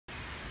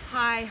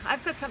Hi,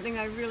 I've got something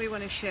I really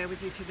want to share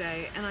with you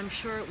today, and I'm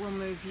sure it will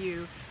move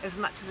you as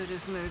much as it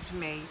has moved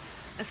me,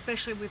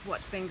 especially with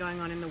what's been going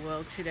on in the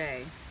world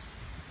today.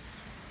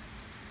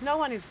 No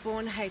one is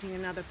born hating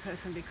another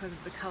person because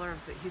of the color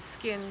of his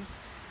skin,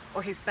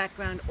 or his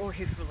background, or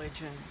his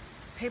religion.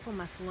 People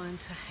must learn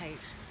to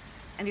hate.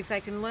 And if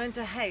they can learn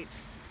to hate,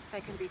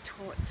 they can be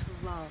taught to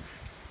love.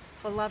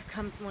 For love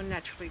comes more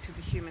naturally to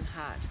the human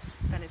heart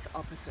than its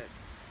opposite.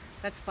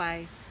 That's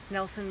by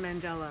Nelson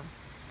Mandela.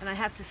 And I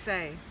have to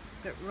say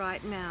that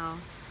right now,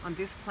 on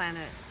this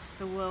planet,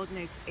 the world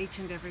needs each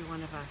and every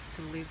one of us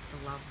to live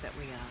the love that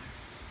we are.